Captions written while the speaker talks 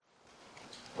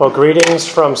Well, greetings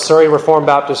from Surrey Reformed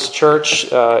Baptist Church.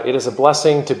 It is a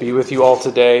blessing to be with you all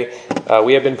today.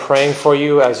 We have been praying for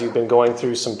you as you've been going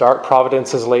through some dark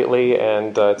providences lately,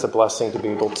 and it's a blessing to be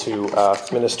able to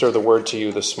minister the word to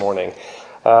you this morning.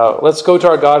 Let's go to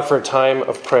our God for a time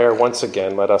of prayer once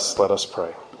again. Let us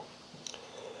pray.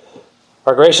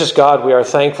 Our gracious God, we are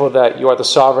thankful that you are the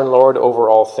sovereign Lord over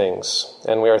all things,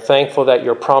 and we are thankful that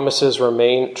your promises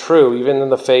remain true even in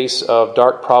the face of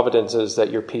dark providences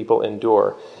that your people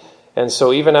endure. And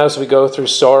so even as we go through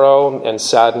sorrow and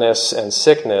sadness and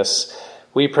sickness,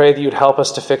 we pray that you'd help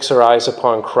us to fix our eyes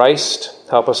upon Christ,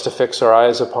 help us to fix our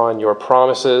eyes upon your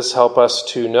promises, help us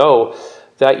to know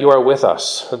that you are with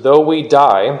us. Though we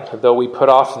die, though we put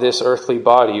off this earthly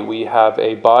body, we have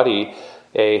a body,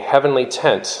 a heavenly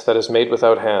tent that is made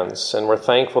without hands. And we're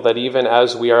thankful that even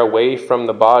as we are away from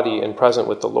the body and present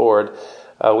with the Lord,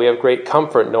 we have great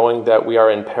comfort knowing that we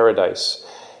are in paradise.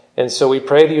 And so we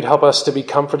pray that you'd help us to be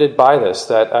comforted by this,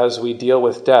 that as we deal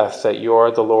with death, that you are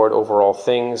the Lord over all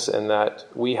things, and that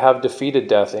we have defeated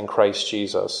death in Christ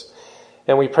Jesus.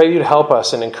 And we pray you'd help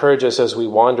us and encourage us as we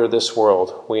wander this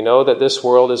world. We know that this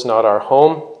world is not our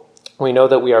home. We know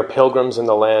that we are pilgrims in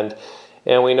the land,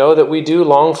 and we know that we do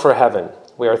long for heaven.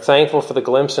 We are thankful for the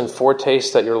glimpse and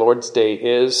foretaste that your Lord's Day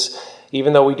is.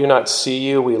 Even though we do not see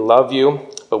you, we love you,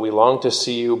 but we long to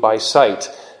see you by sight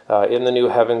in the new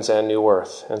heavens and new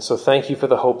earth. And so thank you for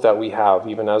the hope that we have,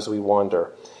 even as we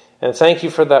wander. And thank you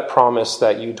for that promise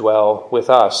that you dwell with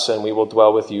us, and we will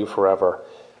dwell with you forever.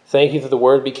 Thank you that the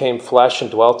Word became flesh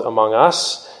and dwelt among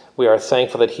us. We are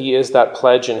thankful that he is that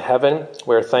pledge in heaven.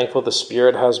 We are thankful the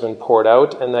Spirit has been poured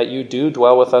out, and that you do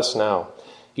dwell with us now.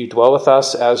 You dwell with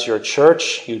us as your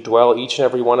church. You dwell each and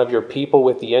every one of your people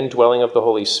with the indwelling of the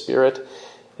Holy Spirit.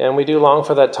 And we do long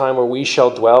for that time where we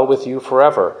shall dwell with you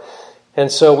forever. And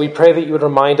so we pray that you would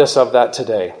remind us of that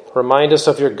today. Remind us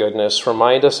of your goodness.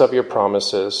 Remind us of your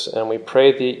promises. And we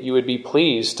pray that you would be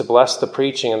pleased to bless the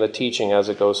preaching and the teaching as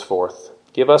it goes forth.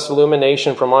 Give us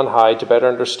illumination from on high to better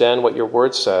understand what your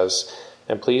word says.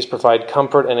 And please provide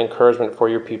comfort and encouragement for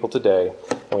your people today.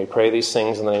 And we pray these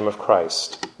things in the name of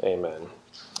Christ. Amen.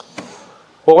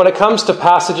 Well, when it comes to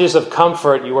passages of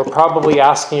comfort, you are probably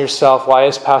asking yourself, why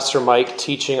is Pastor Mike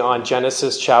teaching on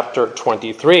Genesis chapter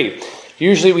 23?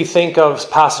 Usually we think of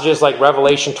passages like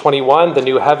Revelation 21, the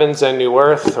new heavens and new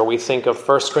earth, or we think of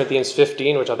 1 Corinthians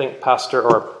 15, which I think Pastor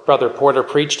or Brother Porter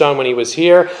preached on when he was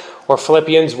here, or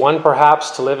Philippians 1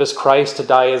 perhaps, to live as Christ, to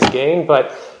die as gain.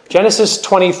 But Genesis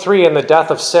 23 and the death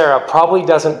of Sarah probably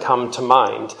doesn't come to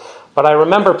mind. But I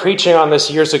remember preaching on this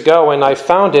years ago, and I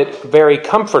found it very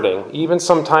comforting. Even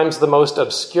sometimes the most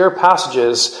obscure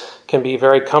passages can be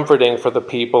very comforting for the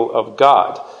people of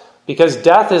God. Because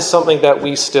death is something that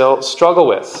we still struggle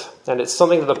with. And it's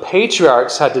something that the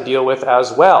patriarchs had to deal with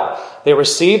as well. They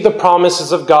received the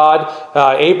promises of God.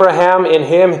 Abraham, in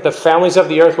him, the families of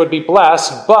the earth would be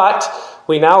blessed. But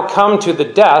we now come to the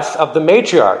death of the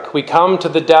matriarch. We come to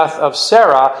the death of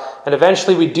Sarah. And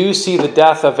eventually we do see the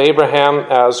death of Abraham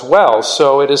as well.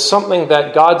 So it is something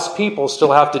that God's people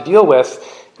still have to deal with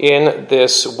in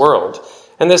this world.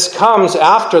 And this comes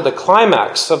after the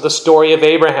climax of the story of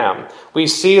Abraham. We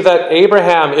see that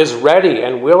Abraham is ready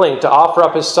and willing to offer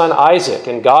up his son Isaac,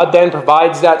 and God then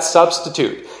provides that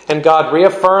substitute. And God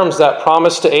reaffirms that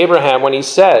promise to Abraham when he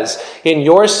says, "In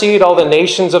your seed all the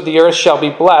nations of the earth shall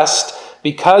be blessed,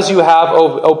 because you have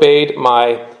obeyed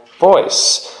my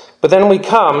voice." But then we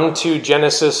come to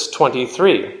Genesis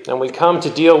 23, and we come to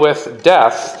deal with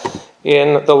death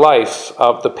in the life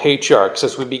of the patriarchs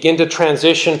as we begin to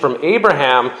transition from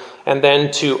Abraham and then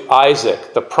to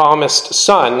Isaac, the promised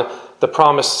son, the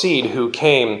promised seed who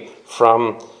came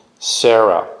from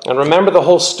Sarah. And remember, the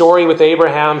whole story with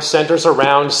Abraham centers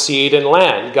around seed and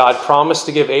land. God promised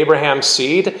to give Abraham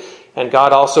seed, and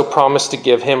God also promised to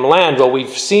give him land. Well,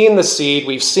 we've seen the seed,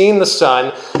 we've seen the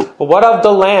son, but what of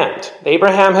the land?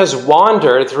 Abraham has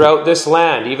wandered throughout this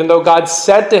land. Even though God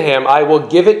said to him, "I will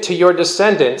give it to your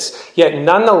descendants," yet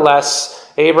nonetheless,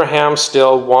 Abraham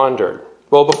still wandered.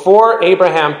 Well, before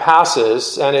Abraham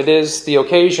passes, and it is the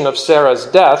occasion of Sarah's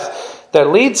death,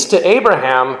 that leads to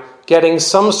Abraham getting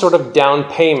some sort of down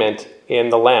payment in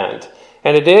the land.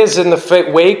 And it is in the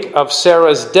wake of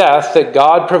Sarah's death that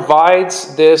God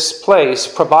provides this place,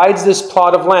 provides this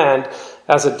plot of land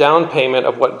as a down payment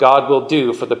of what God will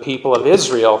do for the people of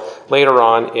Israel later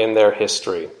on in their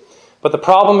history. But the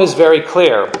problem is very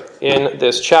clear in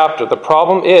this chapter. The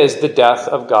problem is the death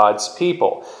of God's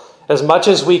people. As much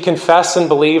as we confess and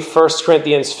believe 1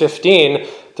 Corinthians 15,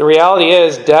 the reality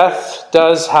is death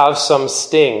does have some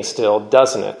sting still,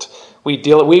 doesn't it?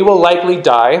 We will likely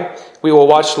die. We will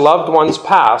watch loved ones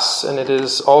pass, and it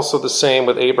is also the same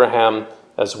with Abraham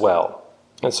as well.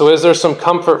 And so is there some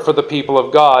comfort for the people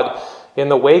of God in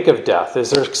the wake of death?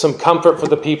 Is there some comfort for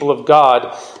the people of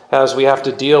God as we have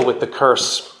to deal with the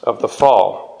curse of the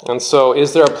fall? And so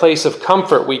is there a place of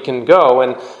comfort we can go?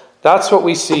 And that's what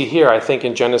we see here, I think,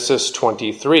 in Genesis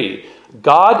 23.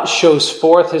 God shows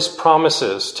forth his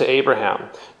promises to Abraham.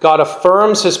 God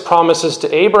affirms his promises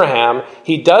to Abraham.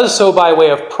 He does so by way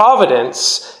of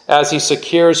providence as he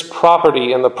secures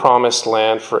property in the promised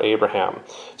land for Abraham.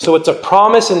 So it's a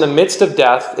promise in the midst of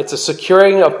death. It's a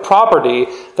securing of property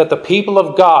that the people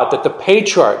of God, that the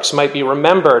patriarchs might be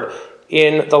remembered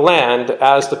in the land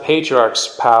as the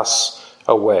patriarchs pass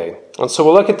away. And so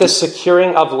we'll look at this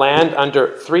securing of land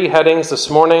under three headings this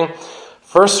morning.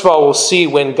 First of all, we'll see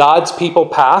when God's people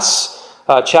pass,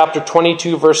 chapter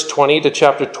 22, verse 20 to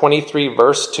chapter 23,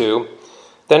 verse 2.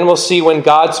 Then we'll see when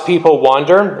God's people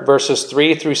wander, verses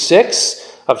 3 through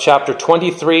 6 of chapter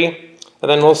 23. And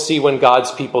then we'll see when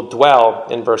God's people dwell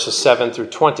in verses 7 through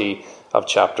 20 of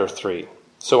chapter 3.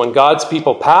 So when God's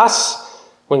people pass,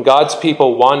 when God's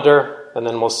people wander, and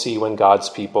then we'll see when God's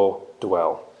people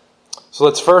dwell. So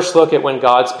let's first look at when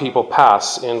God's people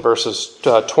pass in verses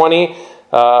 20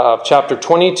 of chapter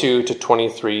 22 to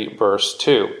 23, verse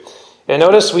 2. And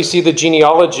notice we see the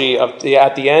genealogy at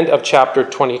the end of chapter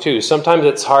 22. Sometimes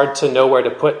it's hard to know where to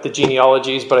put the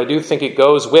genealogies, but I do think it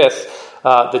goes with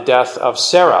the death of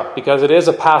Sarah, because it is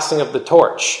a passing of the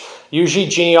torch. Usually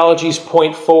genealogies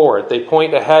point forward. They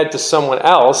point ahead to someone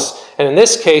else, and in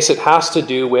this case it has to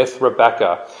do with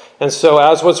Rebekah. And so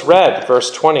as was read,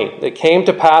 verse 20, it came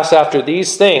to pass after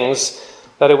these things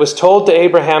that it was told to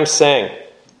Abraham, saying,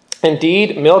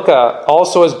 Indeed, Milcah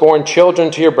also has borne children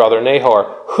to your brother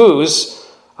Nahor, whose,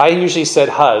 I usually said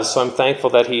huz, so I'm thankful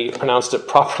that he pronounced it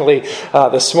properly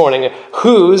this morning,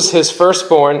 whose, his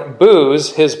firstborn,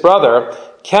 Buz, his brother,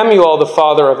 Kemuel, the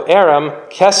father of Aram,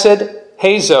 Kesed,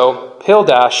 Hazo,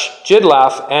 Pildash,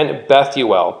 Jidlaph, and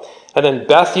Bethuel. And then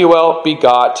Bethuel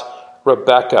begot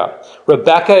Rebekah.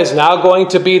 Rebekah is now going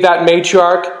to be that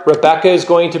matriarch. Rebekah is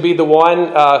going to be the one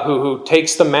who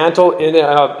takes the mantle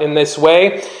in this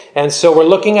way. And so we're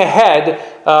looking ahead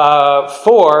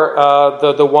for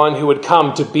the one who would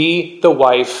come to be the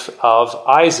wife of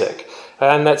Isaac.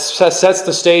 And that sets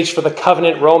the stage for the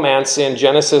covenant romance in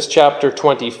Genesis chapter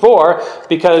 24,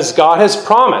 because God has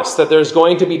promised that there's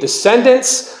going to be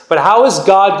descendants. But how is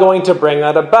God going to bring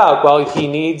that about? Well, he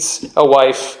needs a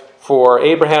wife.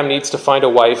 Abraham needs to find a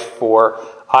wife for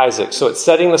Isaac. So it's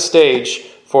setting the stage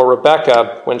for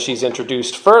Rebekah when she's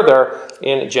introduced further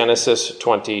in Genesis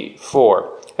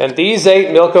 24. And these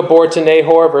 8 Milcah bore to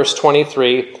Nahor, verse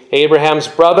 23, Abraham's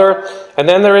brother. And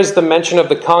then there is the mention of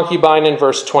the concubine in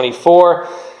verse 24.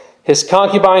 His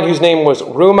concubine, whose name was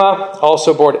Reumah,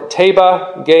 also bore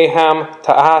Teba, Gaham,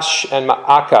 Taash, and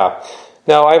Maacah.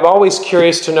 Now, I'm always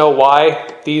curious to know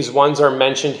why these ones are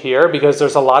mentioned here, because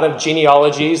there's a lot of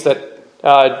genealogies that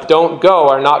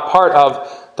are not part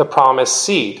of the promised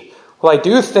seed. Well, I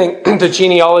do think the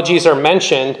genealogies are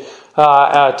mentioned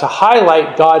to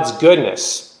highlight God's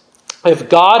goodness. If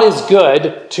God is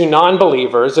good to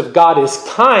non-believers, if God is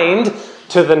kind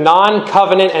to the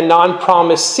non-covenant and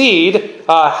non-promised seed,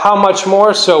 how much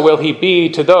more so will he be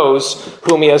to those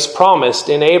whom he has promised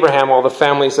in Abraham, all the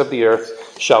families of the earth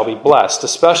shall be blessed.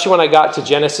 Especially when I got to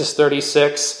Genesis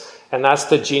 36, and that's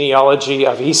the genealogy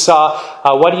of Esau.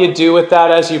 What do you do with that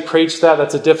as you preach that?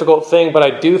 That's a difficult thing, but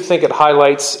I do think it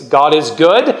highlights God is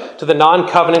good to the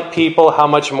non-covenant people. How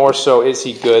much more so is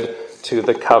he good to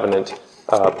the covenant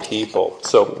people?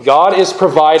 So God is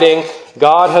providing.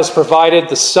 God has provided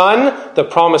the son, the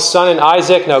promised son in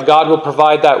Isaac. Now God will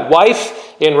provide that wife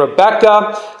in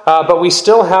Rebekah, but we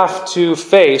still have to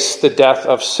face the death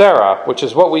of Sarah, which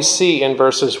is what we see in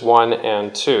verses 1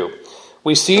 and 2.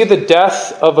 We see the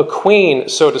death of a queen,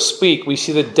 so to speak. We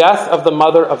see the death of the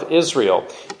mother of Israel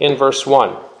in verse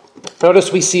 1.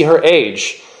 Notice we see her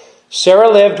age. Sarah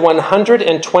lived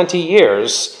 120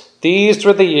 years. These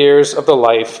were the years of the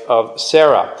life of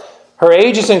Sarah. Her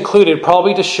age is included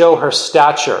probably to show her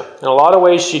stature. In a lot of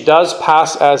ways, she does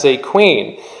pass as a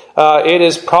queen. It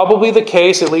is probably the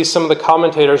case, at least some of the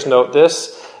commentators note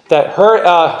this,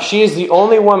 that she is the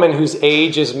only woman whose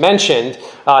age is mentioned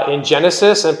in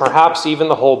Genesis and perhaps even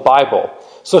the whole Bible.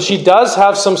 So she does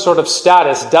have some sort of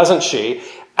status, doesn't she,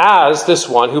 as this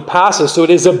one who passes. So it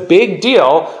is a big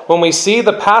deal when we see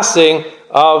the passing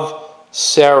of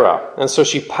Sarah. And so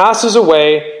she passes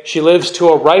away. She lives to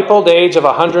a ripe old age of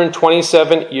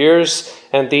 127 years,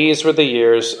 and these were the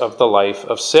years of the life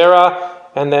of Sarah.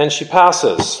 And then she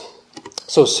passes.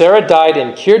 So Sarah died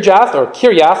in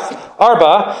Kiriath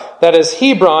Arba, that is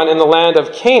Hebron, in the land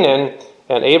of Canaan,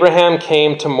 and Abraham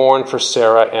came to mourn for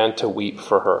Sarah and to weep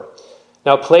for her.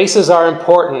 Now, places are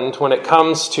important when it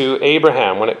comes to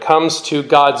Abraham, when it comes to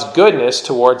God's goodness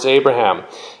towards Abraham.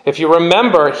 If you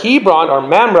remember, Hebron or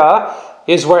Mamre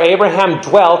is where Abraham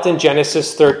dwelt in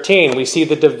Genesis 13. We see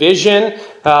the division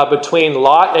between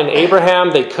Lot and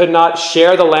Abraham. They could not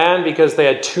share the land because they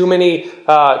had too many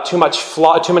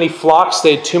flocks.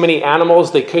 They had too many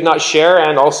animals. They could not share,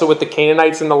 and also with the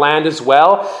Canaanites in the land as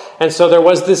well. And so there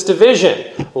was this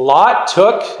division. Lot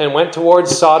took and went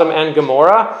towards Sodom and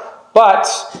Gomorrah, but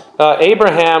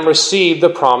Abraham received the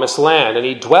promised land, and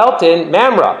he dwelt in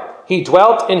Mamre. He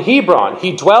dwelt in Hebron.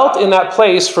 He dwelt in that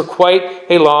place for quite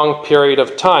a long period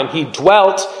of time. He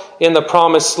dwelt in the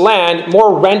promised land,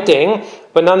 more renting,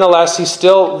 but nonetheless, he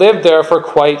still lived there for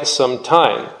quite some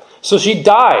time. So she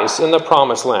dies in the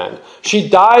promised land. She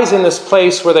dies in this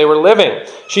place where they were living.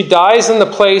 She dies in the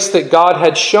place that God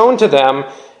had shown to them,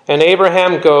 and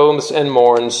Abraham goes and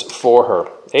mourns for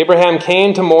her. Abraham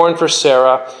came to mourn for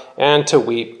Sarah and to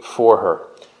weep for her.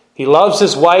 He loves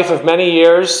his wife of many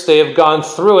years. They have gone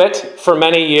through it for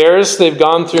many years. They've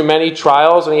gone through many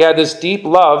trials, and he had this deep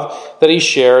love that he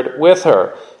shared with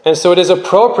her. And so it is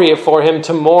appropriate for him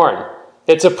to mourn.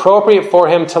 It's appropriate for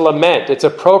him to lament. It's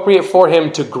appropriate for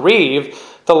him to grieve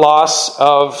the loss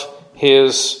of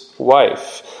his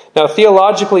wife. Now,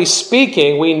 theologically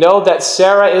speaking, we know that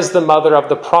Sarah is the mother of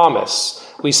the promise.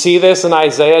 We see this in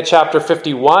Isaiah chapter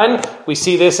 51. We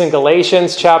see this in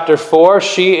Galatians chapter 4.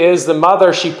 She is the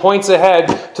mother. She points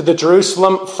ahead to the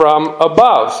Jerusalem from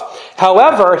above.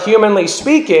 However, humanly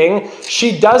speaking,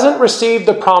 she doesn't receive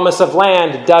the promise of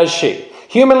land, does she?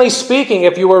 Humanly speaking,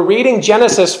 if you were reading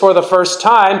Genesis for the first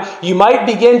time, you might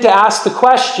begin to ask the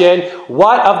question,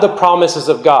 what of the promises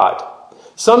of God?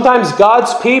 Sometimes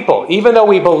God's people, even though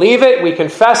we believe it, we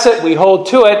confess it, we hold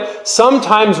to it,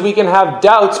 sometimes we can have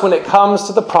doubts when it comes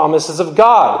to the promises of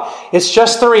God. It's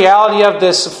just the reality of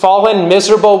this fallen,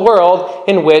 miserable world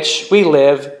in which we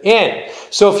live in.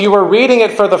 So if you were reading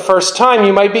it for the first time,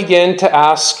 you might begin to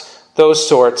ask those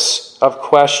sorts of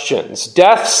questions.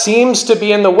 Death seems to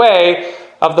be in the way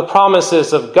of the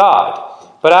promises of God.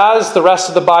 But as the rest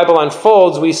of the Bible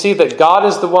unfolds, we see that God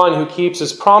is the one who keeps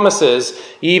his promises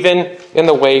even in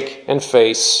the wake and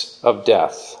face of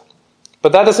death.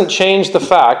 But that doesn't change the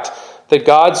fact that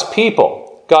God's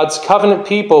people, God's covenant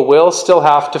people, will still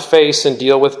have to face and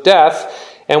deal with death,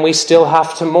 and we still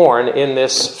have to mourn in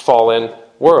this fallen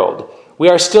world. We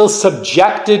are still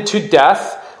subjected to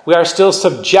death. We are still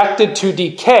subjected to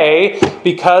decay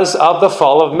because of the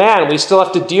fall of man. We still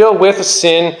have to deal with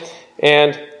sin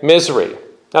and misery.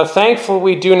 Now, thankfully,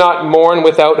 we do not mourn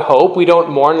without hope. We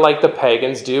don't mourn like the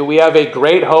pagans do. We have a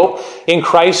great hope in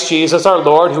Christ Jesus, our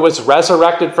Lord, who was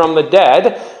resurrected from the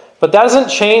dead. But that doesn't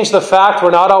change the fact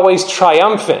we're not always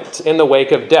triumphant in the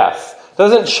wake of death. It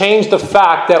doesn't change the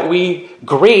fact that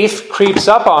grief creeps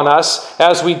up on us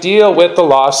as we deal with the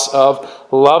loss of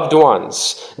loved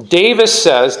ones.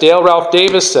 Dale Ralph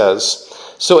Davis says,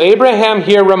 so Abraham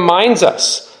here reminds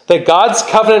us that God's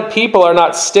covenant people are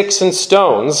not sticks and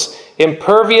stones,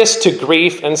 impervious to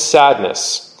grief and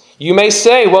sadness. You may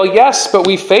say, well, yes, but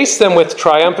we face them with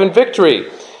triumph and victory.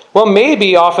 Well,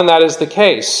 maybe often that is the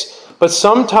case. But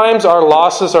sometimes our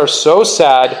losses are so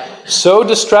sad, so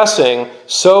distressing,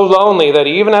 so lonely that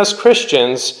even as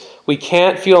Christians, we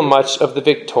can't feel much of the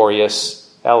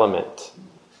victorious element.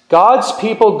 God's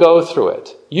people go through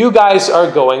it. You guys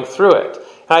are going through it.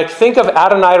 And I think of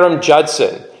Adoniram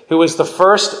Judson, who was the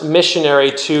first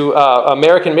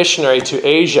American missionary to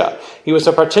Asia. He was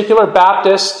a particular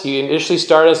Baptist. He initially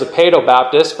started as a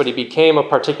Paedo-Baptist, but he became a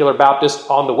particular Baptist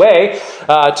on the way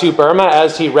to Burma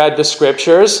as he read the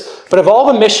scriptures. But of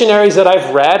all the missionaries that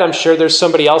I've read, I'm sure there's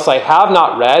somebody else I have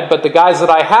not read, but the guys that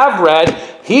I have read,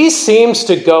 he seems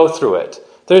to go through it.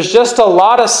 There's just a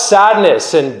lot of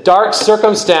sadness and dark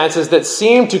circumstances that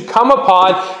seem to come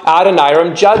upon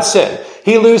Adoniram Judson.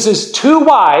 He loses 2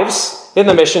 wives in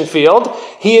the mission field.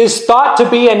 He is thought to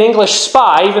be an English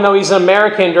spy, even though he's an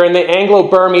American during the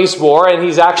Anglo-Burmese War, and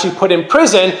he's actually put in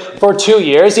prison for 2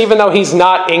 years, even though he's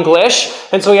not English,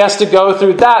 and so he has to go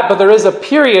through that. But there is a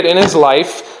period in his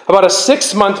life, about a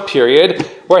 6-month period,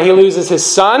 where he loses his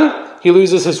son, he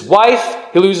loses his wife,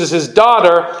 he loses his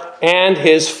daughter, and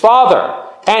his father.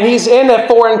 And he's in a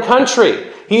foreign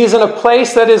country. He is in a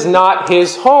place that is not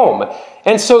his home.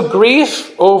 And so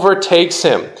grief overtakes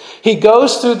him. He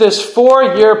goes through this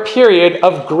 4-year period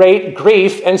of great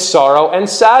grief and sorrow and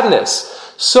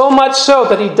sadness. So much so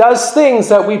that he does things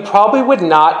that we probably would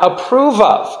not approve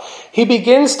of. He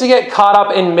begins to get caught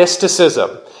up in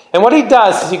mysticism. And what he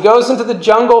does is he goes into the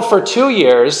jungle for 2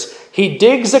 years. He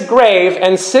digs a grave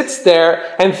and sits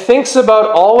there and thinks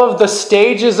about all of the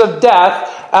stages of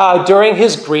death during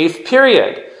his grief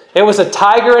period. It was a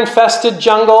tiger-infested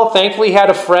jungle. Thankfully, he had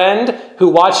a friend who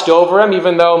watched over him,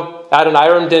 even though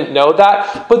Adoniram didn't know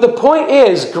that. But the point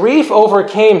is, grief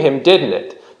overcame him, didn't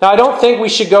it? Now, I don't think we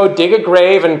should go dig a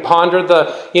grave and ponder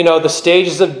the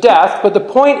stages of death, but the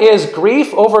point is,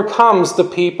 grief overcomes the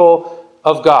people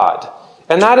of God.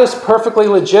 And that is perfectly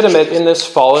legitimate in this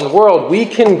fallen world. We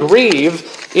can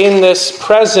grieve in this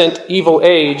present evil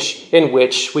age in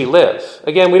which we live.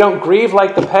 Again, we don't grieve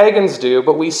like the pagans do,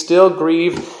 but we still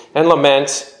grieve and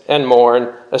lament and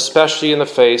mourn, especially in the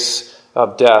face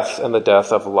of death and the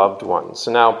death of loved ones.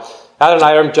 And now,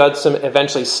 Adoniram Judson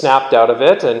eventually snapped out of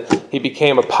it, and he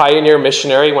became a pioneer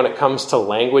missionary when it comes to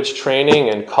language training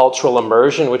and cultural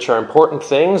immersion, which are important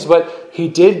things, but he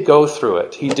did go through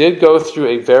it. He did go through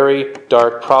a very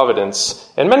dark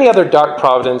providence, and many other dark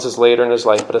providences later in his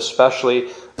life, but especially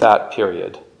that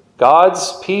period.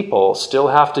 God's people still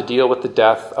have to deal with the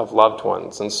death of loved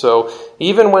ones, and so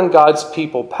even when God's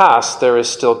people pass, there is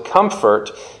still comfort,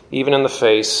 even in the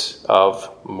face of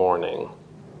mourning.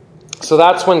 So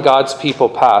that's when God's people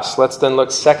pass. Let's then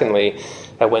look secondly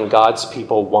at when God's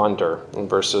people wander in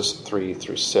verses 3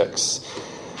 through 6.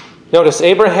 Notice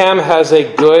Abraham has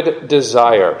a good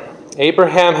desire.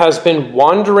 Abraham has been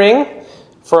wandering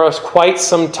for quite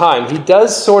some time. He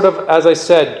does sort of, as I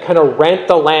said, kind of rent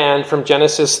the land from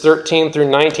Genesis 13 through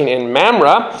 19 in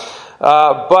Mamre,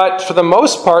 but for the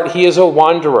most part, he is a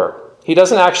wanderer. He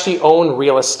doesn't actually own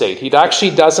real estate. He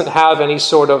actually doesn't have any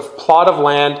sort of plot of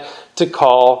land to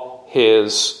call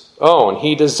his own.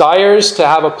 He desires to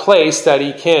have a place that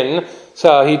he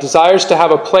desires to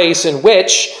have a place in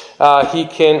which he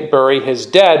can bury his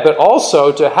dead, but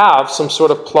also to have some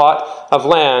sort of plot of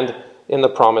land in the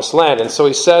promised land. And so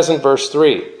he says in verse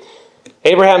 3,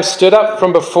 Abraham stood up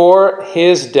from before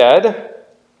his dead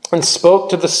and spoke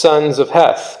to the sons of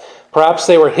Heth. Perhaps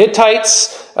they were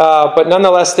Hittites, but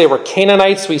nonetheless they were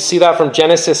Canaanites. We see that from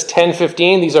Genesis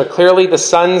 10:15. These are clearly the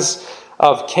sons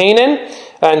of Canaan.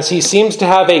 And he seems to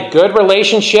have a good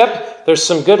relationship. There's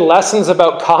some good lessons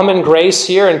about common grace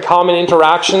here and common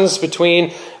interactions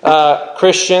between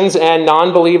Christians and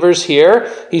non-believers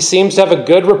here. He seems to have a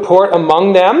good report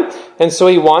among them, and so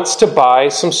he wants to buy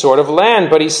some sort of land.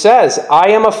 But he says, I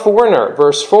am a foreigner,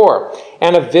 verse 4,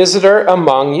 and a visitor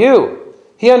among you.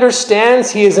 He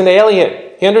understands he is an alien.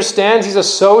 He understands he's a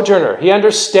sojourner. He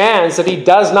understands that he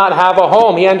does not have a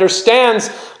home. He understands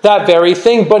that very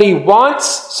thing, but he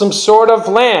wants some sort of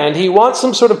land. He wants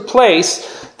some sort of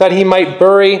place that he might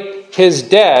bury his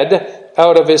dead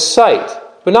out of his sight.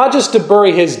 But not just to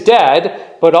bury his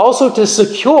dead, but also to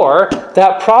secure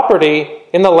that property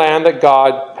in the land that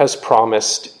God has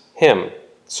promised him.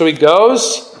 So he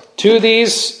goes to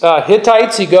these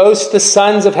Hittites. He goes to the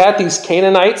sons of Heth, these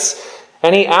Canaanites,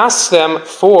 and he asks them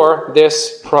for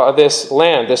this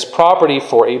land, this property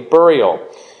for a burial.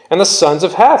 And the sons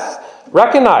of Heth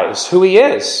recognize who he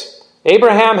is.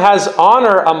 Abraham has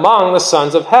honor among the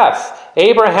sons of Heth.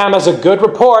 Abraham has a good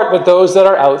report with those that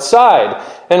are outside.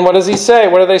 And what does he say?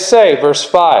 What do they say? Verse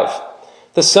 5.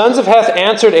 The sons of Heth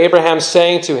answered Abraham,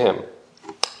 saying to him,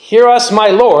 Hear us, my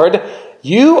Lord,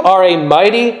 you are a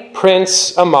mighty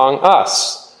prince among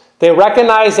us. They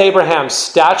recognize Abraham's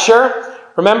stature.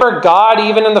 Remember, God,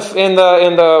 even in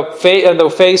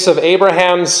the face of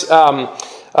Abraham's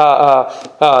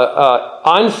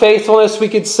unfaithfulness, we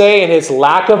could say, and his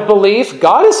lack of belief,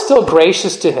 God is still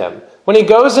gracious to him. When he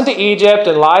goes into Egypt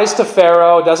and lies to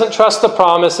Pharaoh, doesn't trust the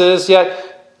promises,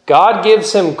 yet God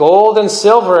gives him gold and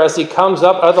silver as he comes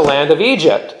up out of the land of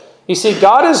Egypt. You see,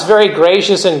 God is very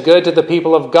gracious and good to the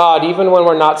people of God, even when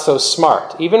we're not so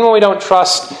smart. Even when we don't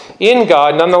trust in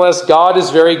God, nonetheless, God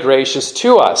is very gracious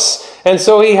to us. And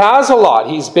so he has a lot.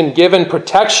 He's been given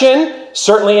protection,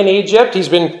 certainly in Egypt. He's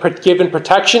been given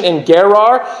protection in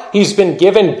Gerar. He's been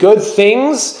given good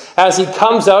things as he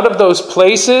comes out of those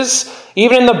places.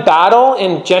 Even in the battle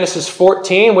in Genesis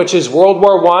 14, which is World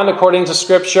War I, according to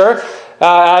Scripture,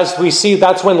 as we see,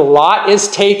 that's when Lot is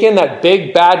taken. That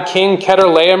big bad king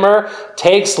Chedorlaomer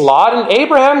takes Lot, and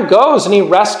Abraham goes and he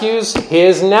rescues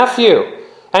his nephew.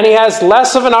 And he has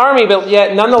less of an army, but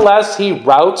yet nonetheless he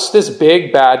routs this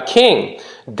big bad king.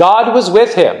 God was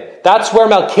with him. That's where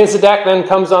Melchizedek then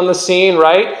comes on the scene,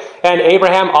 right? And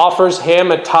Abraham offers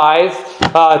him a tithe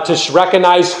to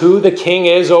recognize who the king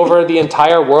is over the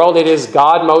entire world. It is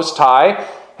God Most High.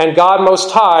 And God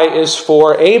Most High is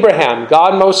for Abraham.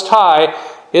 God Most High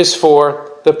is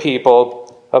for the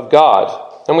people of God.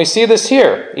 And we see this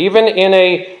here, even in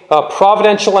a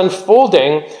providential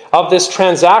unfolding of this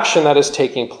transaction that is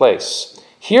taking place.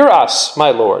 Hear us,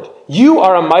 my Lord. You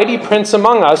are a mighty prince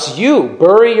among us. You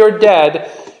bury your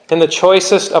dead in the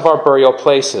choicest of our burial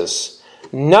places.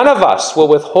 none of us will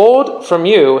withhold from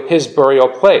you his burial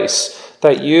place,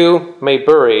 that you may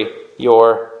bury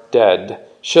your dead.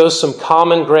 Shows some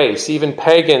common grace. Even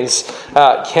pagans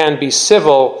can be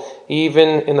civil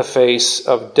even in the face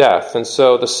of death. And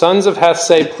so the sons of Heth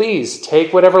say, please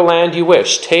take whatever land you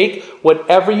wish. Take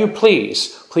whatever you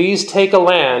please. Please take a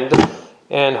land,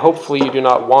 and hopefully you do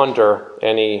not wander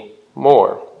any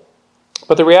more.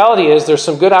 But the reality is there's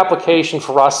some good application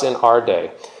for us in our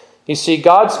day. You see,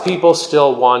 God's people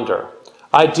still wander.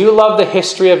 I do love the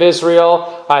history of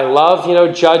Israel. I love,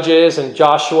 Judges and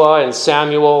Joshua and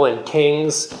Samuel and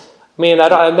Kings. I mean,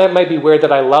 that might be weird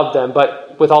that I love them,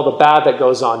 but with all the bad that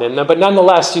goes on in them. But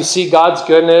nonetheless, you see God's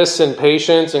goodness and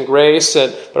patience and grace,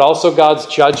 but also God's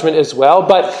judgment as well.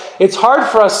 But it's hard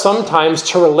for us sometimes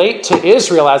to relate to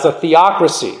Israel as a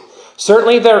theocracy.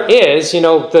 Certainly there is,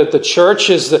 the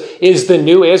church is the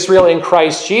new Israel in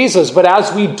Christ Jesus. But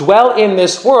as we dwell in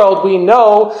this world, we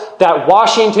know that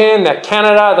Washington, that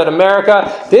Canada, that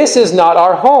America, this is not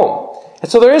our home.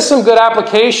 And so there is some good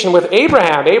application with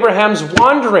Abraham. Abraham's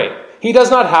wandering. He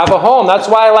does not have a home. That's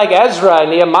why I like Ezra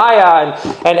and Nehemiah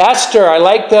and Esther. I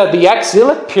like the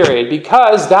exilic period,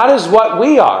 because that is what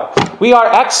we are. We are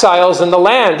exiles in the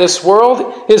land. This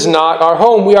world is not our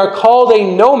home. We are called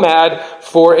a nomad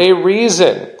for a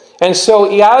reason. And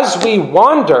so as we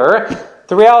wander,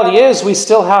 the reality is we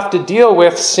still have to deal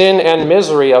with sin and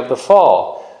misery of the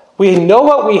fall. We know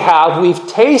what we have. We've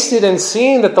tasted and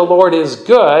seen that the Lord is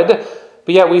good,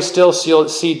 but yet we still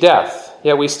see death.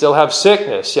 Yet we still have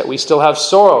sickness. Yet we still have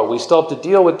sorrow. We still have to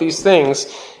deal with these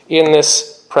things in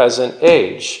this present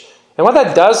age. And what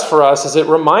that does for us is it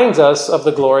reminds us of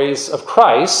the glories of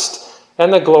Christ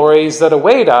and the glories that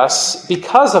await us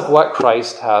because of what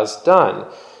Christ has done.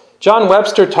 John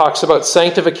Webster talks about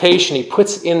sanctification. He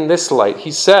puts in this light.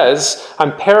 He says,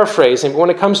 I'm paraphrasing, but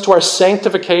when it comes to our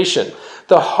sanctification,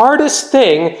 the hardest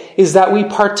thing is that we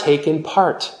partake in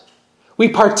part. We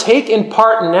partake in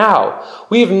part now.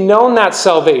 We've known that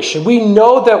salvation. We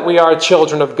know that we are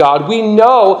children of God. We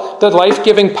know the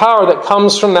life-giving power that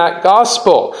comes from that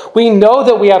gospel. We know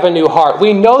that we have a new heart.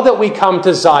 We know that we come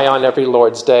to Zion every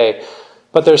Lord's Day,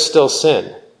 but there's still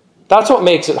sin. That's what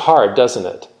makes it hard, doesn't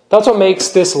it? That's what makes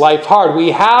this life hard.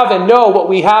 We have and know what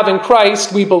we have in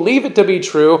Christ. We believe it to be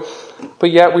true,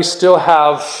 but yet we still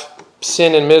have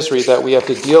sin and misery that we have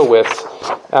to deal with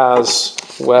as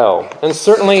well. And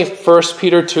certainly 1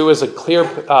 Peter 2 is a clear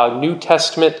New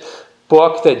Testament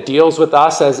book that deals with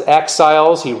us as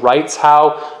exiles. He writes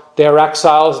how they're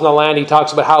exiles in the land. He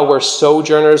talks about how we're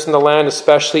sojourners in the land,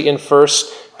 especially in 1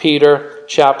 Peter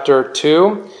chapter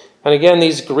 2. And again,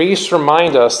 these griefs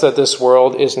remind us that this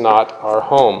world is not our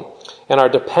home, and our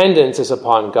dependence is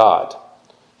upon God.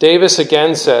 Davis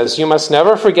again says, you must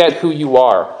never forget who you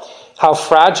are, how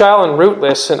fragile and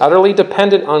rootless and utterly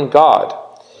dependent on God,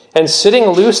 and sitting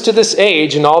loose to this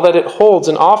age and all that it holds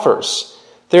and offers.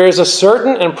 There is a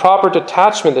certain and proper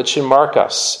detachment that should mark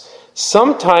us.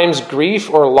 Sometimes grief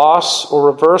or loss or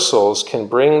reversals can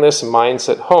bring this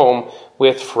mindset home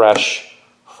with fresh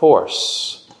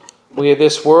force.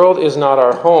 This world is not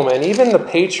our home, and even the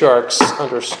patriarchs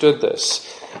understood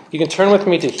this. You can turn with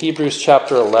me to Hebrews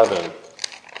chapter 11.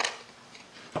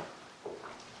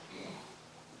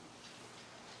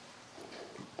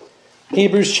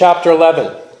 Hebrews chapter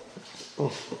 11.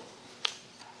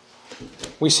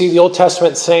 We see the Old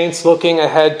Testament saints looking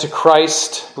ahead to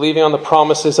Christ, believing on the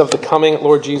promises of the coming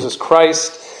Lord Jesus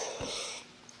Christ.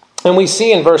 And we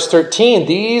see in verse 13,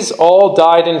 these all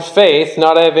died in faith,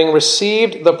 not having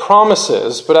received the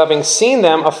promises, but having seen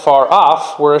them afar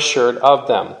off, were assured of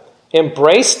them,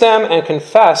 embraced them, and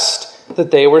confessed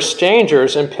that they were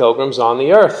strangers and pilgrims on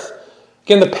the earth.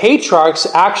 Again, the patriarchs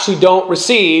actually don't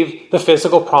receive the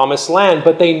physical promised land,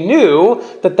 but they knew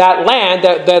that that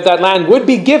land would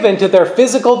be given to their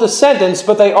physical descendants,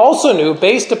 but they also knew,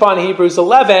 based upon Hebrews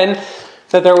 11,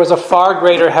 that there was a far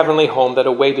greater heavenly home that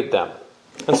awaited them.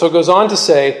 And so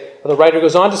the writer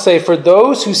goes on to say, for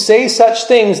those who say such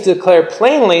things declare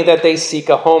plainly that they seek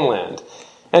a homeland.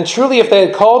 And truly, if they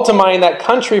had called to mind that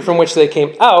country from which they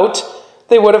came out,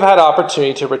 they would have had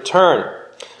opportunity to return.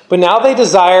 But now they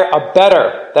desire a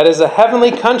better, that is a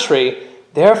heavenly country.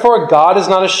 Therefore, God is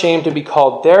not ashamed to be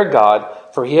called their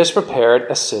God, for he has prepared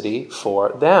a city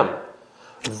for them.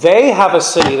 They have a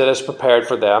city that is prepared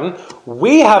for them.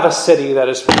 We have a city that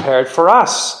is prepared for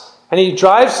us. And he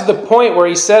drives to the point where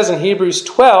he says in Hebrews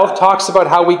 12, talks about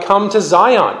how we come to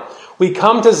Zion. We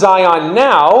come to Zion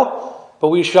now, but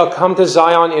we shall come to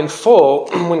Zion in full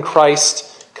when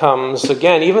Christ comes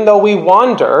again. Even though we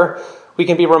wander, we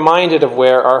can be reminded of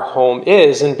where our home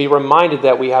is and be reminded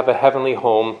that we have a heavenly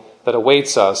home that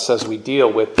awaits us as we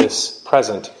deal with this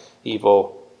present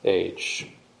evil age.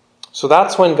 So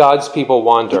that's when God's people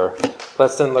wander.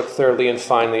 Let's then look thirdly and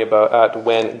finally at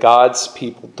when God's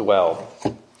people dwell.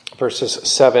 Verses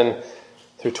 7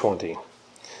 through 20.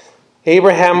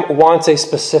 Abraham wants a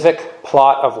specific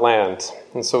plot of land.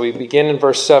 And so we begin in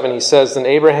verse 7. He says, Then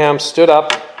Abraham stood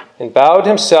up and bowed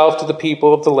himself to the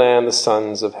people of the land, the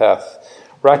sons of Heth.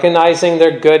 Recognizing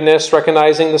their goodness,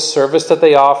 recognizing the service that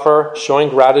they offer, showing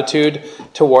gratitude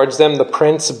towards them, the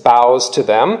prince bows to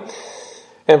them.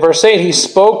 And verse 8, he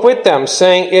spoke with them,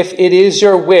 saying, If it is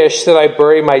your wish that I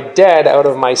bury my dead out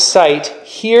of my sight,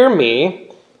 hear me,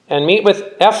 and meet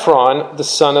with Ephron, the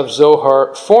son of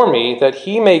Zohar, for me, that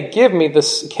he may give me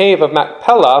the cave of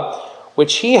Machpelah,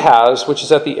 which he has, which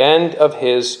is at the end of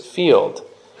his field.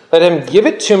 Let him give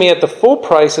it to me at the full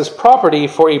price as property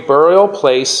for a burial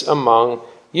place among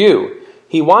you.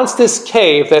 He wants this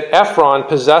cave that Ephron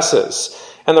possesses.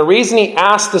 And the reason he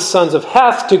asked the sons of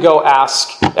Heth to go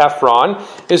ask Ephron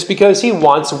is because he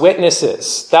wants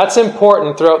witnesses. That's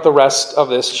important throughout the rest of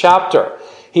this chapter.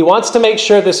 He wants to make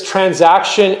sure this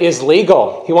transaction is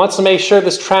legal. He wants to make sure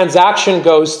this transaction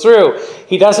goes through.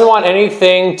 He doesn't want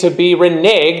anything to be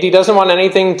reneged.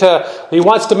 He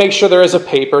wants to make sure there is a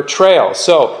paper trail.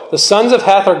 So the sons of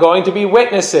Heth are going to be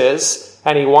witnesses,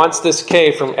 and he wants this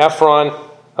cave from Ephron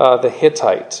the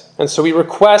Hittite. And so he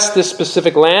requests this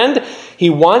specific land. He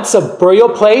wants a burial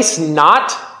place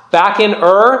not back in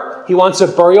Ur. He wants a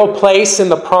burial place in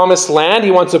the promised land. He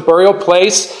wants a burial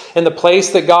place in the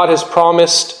place that God has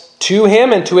promised to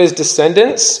him and to his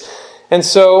descendants. And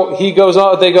so he goes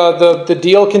on. The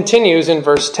deal continues in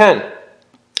verse 10.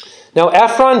 Now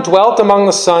Ephron dwelt among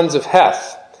the sons of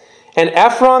Heth. And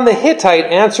Ephron the Hittite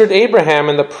answered Abraham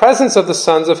in the presence of the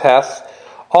sons of Heth,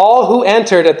 all who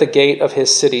entered at the gate of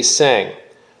his city, saying,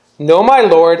 No, my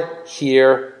Lord,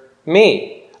 hear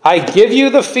me. I give you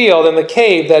the field and the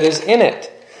cave that is in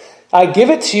it. I give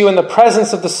it to you in the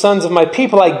presence of the sons of my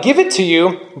people. I give it to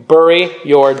you, bury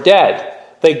your dead.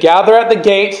 They gather at the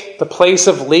gate, the place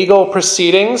of legal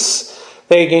proceedings.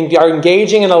 They are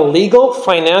engaging in a legal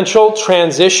financial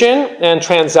transition and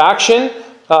transaction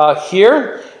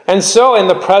here. And so in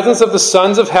the presence of the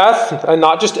sons of Heth, and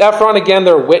not just Ephron, again,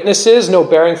 they're witnesses, no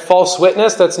bearing false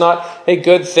witness. That's not a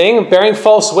good thing. Bearing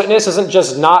false witness isn't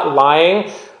just not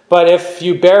lying, but if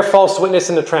you bear false witness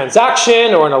in a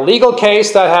transaction or in a legal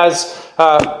case, that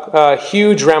has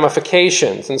huge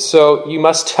ramifications. And so you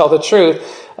must tell the truth,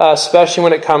 especially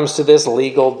when it comes to this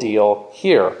legal deal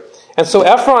here. And so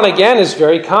Ephron, again, is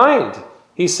very kind.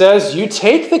 He says, you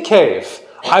take the cave.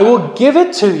 I will give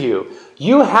it to you.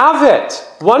 You have it.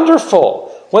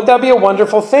 Wonderful. Wouldn't that be a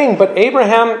wonderful thing? But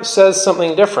Abraham says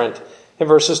something different in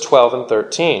verses 12 and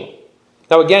 13.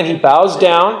 Now again, he bows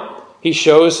down. He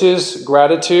shows his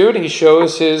gratitude. He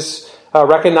shows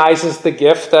recognizes the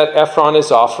gift that Ephron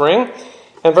is offering.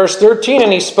 And verse 13,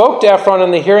 and he spoke to Ephron in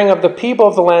the hearing of the people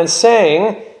of the land,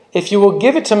 saying, If you will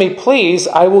give it to me, please,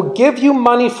 I will give you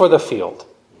money for the field.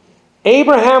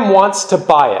 Abraham wants to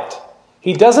buy it.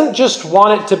 He doesn't just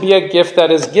want it to be a gift that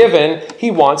is given.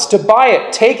 He wants to buy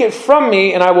it. Take it from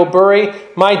me and I will bury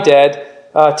my dead.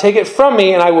 Take it from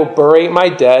me and I will bury my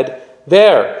dead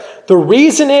there. The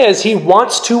reason is he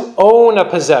wants to own a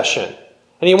possession.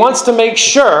 And he wants to make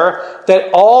sure that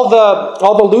all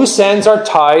the loose ends are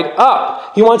tied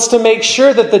up. He wants to make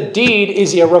sure that the deed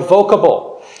is irrevocable.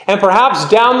 And perhaps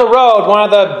down the road, one of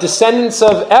the descendants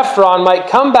of Ephron might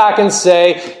come back and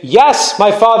say, yes,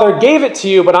 my father gave it to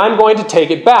you, but I'm going to take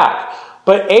it back.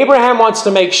 But Abraham wants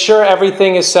to make sure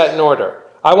everything is set in order.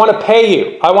 I want to pay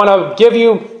you. I want to give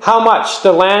you how much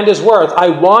the land is worth. I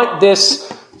want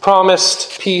this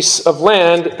promised piece of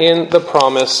land in the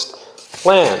promised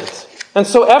land. And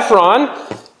so Ephron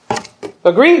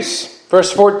agrees. Verse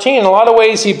 14, in a lot of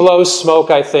ways he blows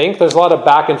smoke, I think. There's a lot of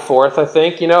back and forth, I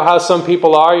think. You know how some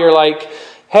people are? You're like,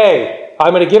 hey,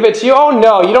 I'm going to give it to you. Oh,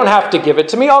 no, you don't have to give it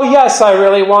to me. Oh, yes, I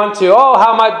really want to. Oh,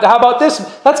 how about this?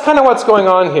 That's kind of what's going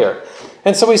on here.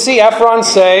 And so we see Ephron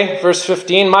say, verse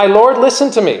 15, My Lord,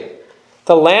 listen to me.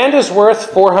 The land is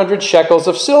worth 400 shekels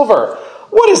of silver.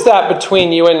 What is that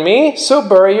between you and me? So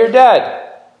bury your dead.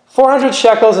 400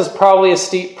 shekels is probably a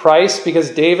steep price because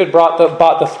David bought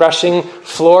the threshing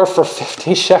floor for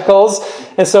 50 shekels.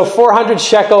 And so 400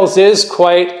 shekels is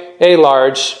quite a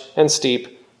large and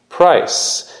steep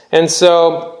price. And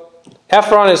so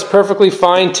Ephron is perfectly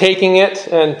fine taking it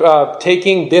and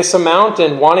taking this amount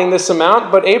and wanting this amount,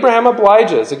 but Abraham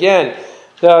obliges. Again,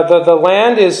 the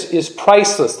land is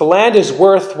priceless. The land is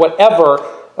worth whatever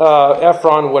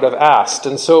Ephron would have asked.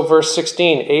 And so verse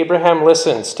 16, Abraham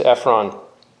listens to Ephron.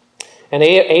 And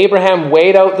Abraham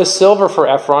weighed out the silver for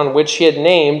Ephron, which he had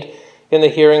named in the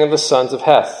hearing of the sons of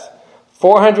Heth,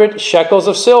 400 shekels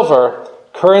of silver,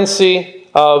 currency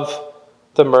of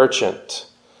the merchant.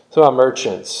 So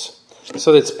merchants.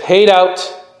 So it's paid out.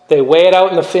 They weigh it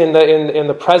out in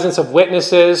the presence of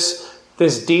witnesses.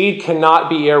 This deed cannot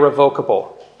be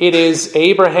irrevocable. It is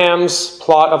Abraham's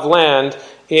plot of land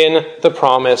in the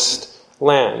promised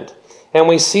land. And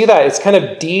we see that it's kind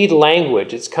of deed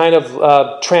language. It's kind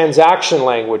of transaction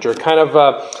language, or kind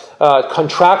of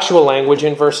contractual language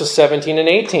in verses 17 and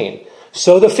 18.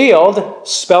 So the field,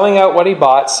 spelling out what he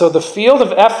bought. So the field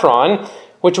of Ephron,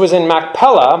 which was in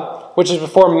Machpelah, which is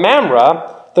before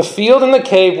Mamre, the field and the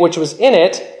cave which was in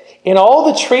it, and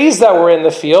all the trees that were in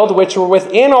the field, which were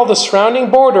within all the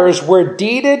surrounding borders, were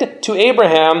deeded to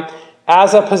Abraham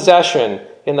as a possession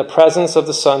in the presence of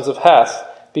the sons of Heth,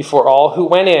 before all who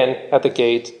went in at the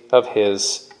gate of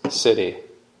his city.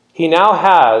 He now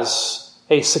has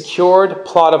a secured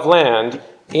plot of land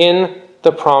in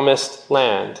the promised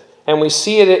land. And we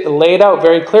see it laid out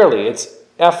very clearly. It's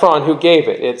Ephron who gave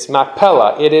it. It's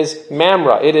Machpelah. It is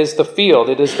Mamre. It is the field.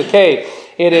 It is the cave.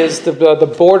 It is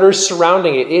the borders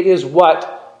surrounding it. It is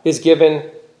what is given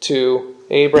to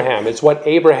Abraham. It's what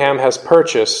Abraham has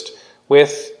purchased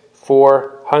with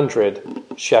 400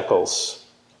 shekels.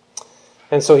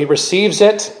 And so he receives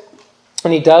it,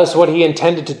 and he does what he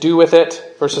intended to do with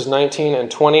it, verses 19 and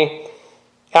 20.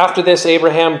 After this,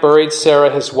 Abraham buried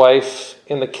Sarah, his wife,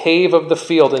 in the cave of the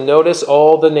field. And notice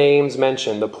all the names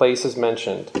mentioned, the places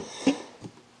mentioned.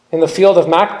 In the field of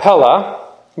Machpelah,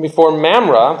 before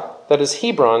Mamre, that is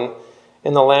Hebron,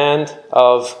 in the land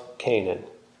of Canaan,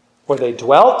 where they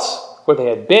dwelt, where they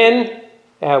had been,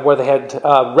 where they had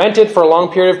rented for a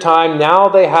long period of time. Now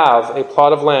they have a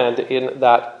plot of land in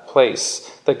that place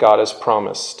that God has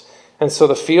promised. And so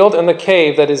the field and the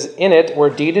cave that is in it were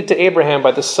deeded to Abraham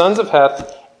by the sons of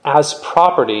Heth as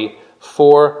property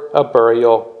for a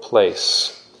burial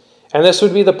place. And this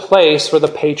would be the place where the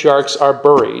patriarchs are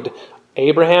buried.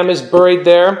 Abraham is buried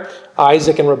there.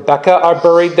 Isaac and Rebekah are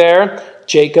buried there.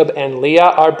 Jacob and Leah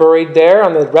are buried there.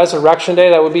 On the resurrection day,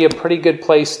 that would be a pretty good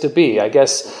place to be. I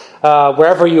guess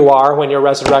wherever you are when you're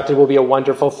resurrected will be a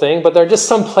wonderful thing, but there are just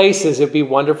some places it would be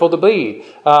wonderful to be.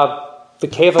 The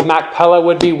cave of Machpelah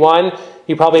would be one.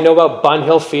 You probably know about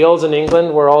Bunhill Fields in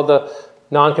England, where all the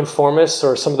nonconformists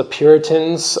or some of the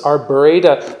Puritans are buried.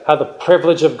 I had the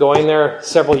privilege of going there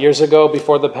several years ago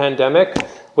before the pandemic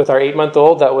with our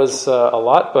 8-month-old. That was a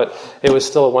lot, but it was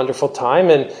still a wonderful time.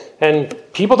 And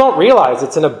people don't realize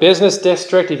it's in a business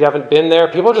district. If you haven't been there,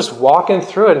 people are just walking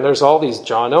through it, and there's all these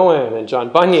John Owen and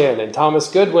John Bunyan and Thomas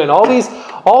Goodwin, all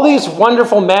these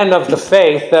wonderful men of the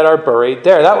faith that are buried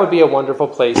there. That would be a wonderful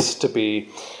place to be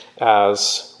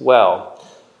as well.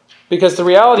 Because the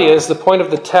reality is, the point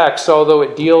of the text, although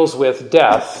it deals with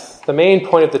death, the main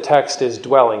point of the text is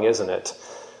dwelling, isn't it?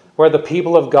 Where the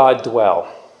people of God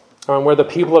dwell, and where the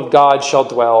people of God shall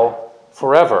dwell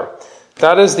forever.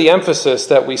 That is the emphasis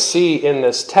that we see in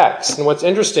this text. And what's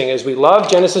interesting is we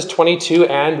love Genesis 22,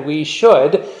 and we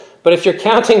should, but if you're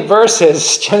counting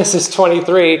verses, Genesis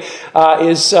 23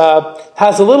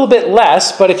 has a little bit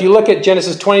less, but if you look at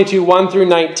Genesis 22, 1 through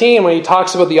 19, when he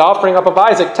talks about the offering up of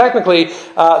Isaac, technically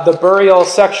the burial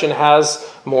section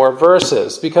has more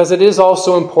verses, because it is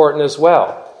also important as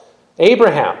well.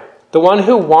 Abraham, the one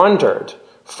who wandered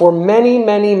for many,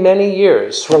 many, many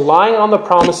years, relying on the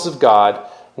promises of God,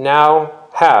 now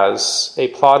has a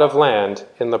plot of land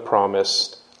in the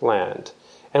promised land.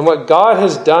 And what God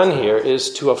has done here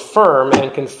is to affirm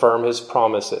and confirm his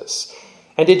promises.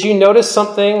 And did you notice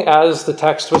something as the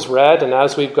text was read and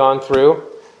as we've gone through?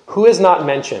 Who is not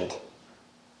mentioned?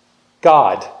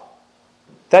 God.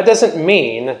 That doesn't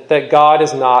mean that God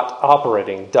is not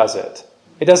operating, does it?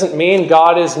 It doesn't mean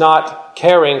God is not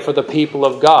caring for the people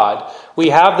of God. We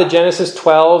have the Genesis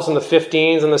 12s and the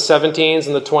 15s and the 17s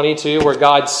and the 22 where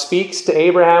God speaks to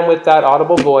Abraham with that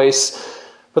audible voice,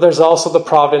 but there's also the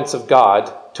providence of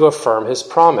God to affirm his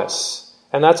promise.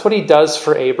 And that's what he does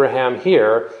for Abraham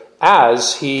here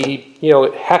as he,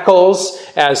 heckles,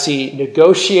 as he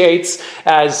negotiates,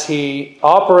 as he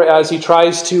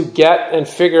tries to get and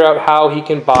figure out how he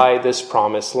can buy this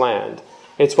promised land.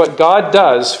 It's what God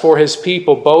does for his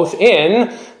people, both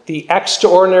in the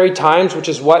extraordinary times, which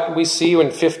is what we see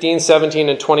in 15, 17,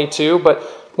 and 22, but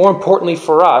more importantly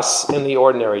for us in the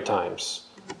ordinary times.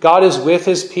 God is with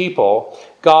his people.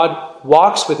 God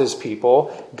walks with his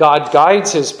people. God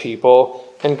guides his people.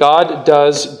 And God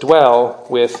does dwell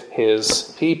with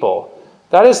his people.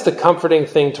 That is the comforting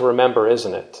thing to remember,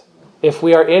 isn't it? If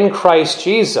we are in Christ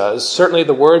Jesus, certainly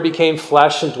the Word became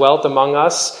flesh and dwelt among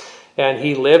us, and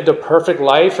he lived a perfect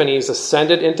life, and he's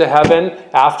ascended into heaven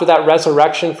after that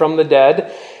resurrection from the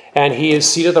dead. And he is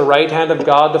seated at the right hand of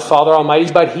God, the Father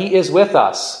Almighty, but he is with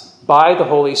us by the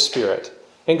Holy Spirit.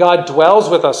 And God dwells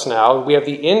with us now. We have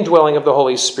the indwelling of the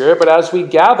Holy Spirit, but as we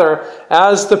gather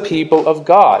as the people of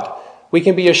God, we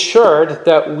can be assured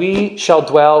that we shall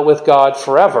dwell with God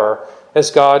forever as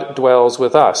God dwells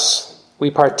with us. We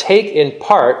partake in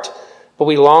part, but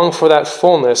we long for that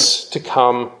fullness to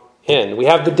come in. We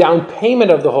have the down payment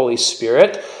of the Holy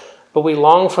Spirit, but we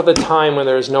long for the time when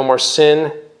there is no more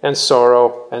sin and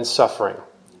sorrow and suffering.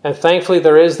 And thankfully,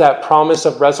 there is that promise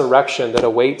of resurrection that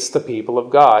awaits the people of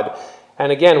God.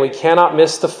 And again, we cannot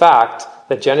miss the fact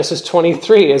that Genesis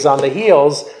 23 is on the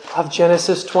heels of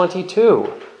Genesis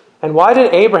 22. And why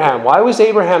was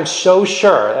Abraham so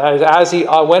sure as he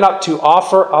went up to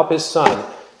offer up his son?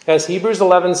 As Hebrews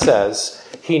 11 says,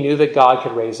 he knew that God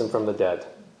could raise him from the dead.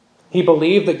 He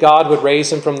believed that God would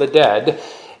raise him from the dead,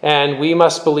 and we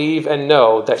must believe and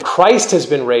know that Christ has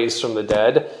been raised from the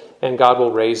dead, and God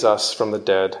will raise us from the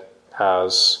dead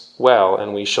as well,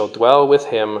 and we shall dwell with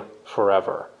him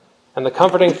forever. And the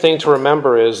comforting thing to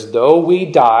remember is, though we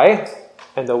die,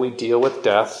 and though we deal with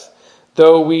death,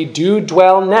 though we do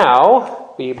dwell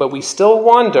now, but we still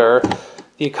wander,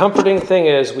 the comforting thing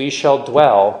is we shall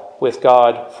dwell with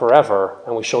God forever,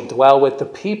 and we shall dwell with the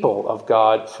people of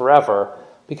God forever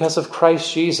because of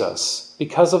Christ Jesus,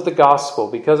 because of the gospel,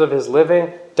 because of his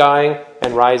living, dying,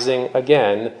 and rising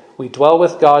again. We dwell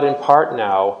with God in part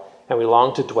now, and we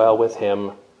long to dwell with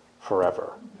him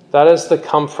forever. That is the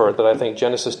comfort that I think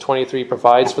Genesis 23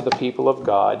 provides for the people of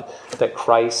God, that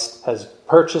Christ has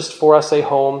purchased for us a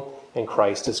home, and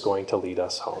Christ is going to lead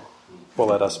us home. Well,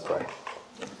 let us pray.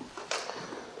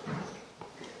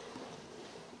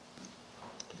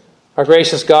 Our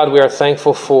gracious God, we are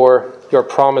thankful for your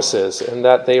promises and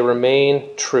that they remain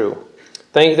true.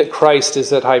 Thank you that Christ is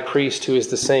that high priest who is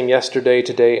the same yesterday,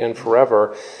 today, and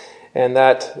forever, and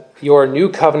that your new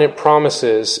covenant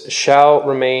promises shall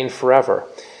remain forever.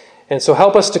 And so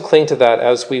help us to cling to that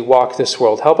as we walk this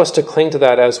world. Help us to cling to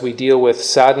that as we deal with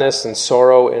sadness and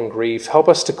sorrow and grief. Help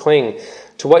us to cling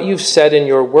to what you've said in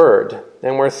your word.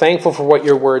 And we're thankful for what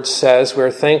your word says. We're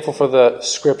thankful for the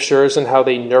scriptures and how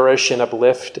they nourish and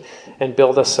uplift and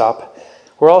build us up.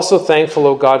 We're also thankful,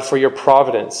 O God, for your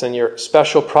providence and your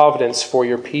special providence for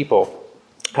your people.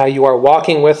 How you are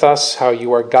walking with us, how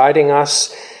you are guiding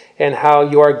us, and how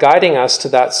you are guiding us to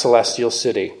that celestial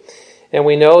city. And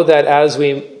we know that as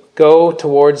we go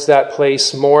towards that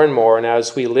place more and more, and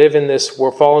as we live in this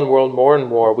fallen world more and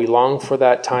more, we long for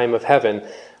that time of heaven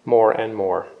more and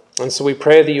more. And so we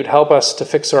pray that you'd help us to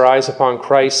fix our eyes upon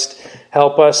Christ,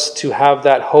 help us to have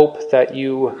that hope that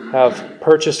you have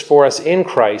purchased for us in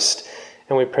Christ,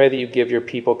 and we pray that you give your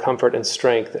people comfort and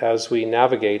strength as we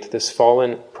navigate this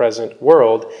fallen present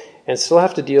world and still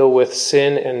have to deal with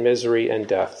sin and misery and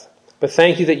death. But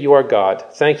thank you that you are God.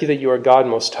 Thank you that you are God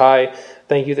Most High.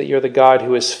 Thank you that you're the God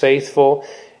who is faithful,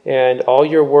 and all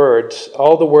your words,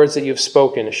 all the words that you've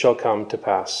spoken shall come to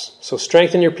pass. So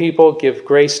strengthen your people, give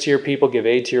grace to your people, give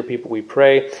aid to your people, we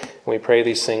pray. And we pray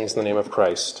these things in the name of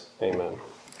Christ. Amen.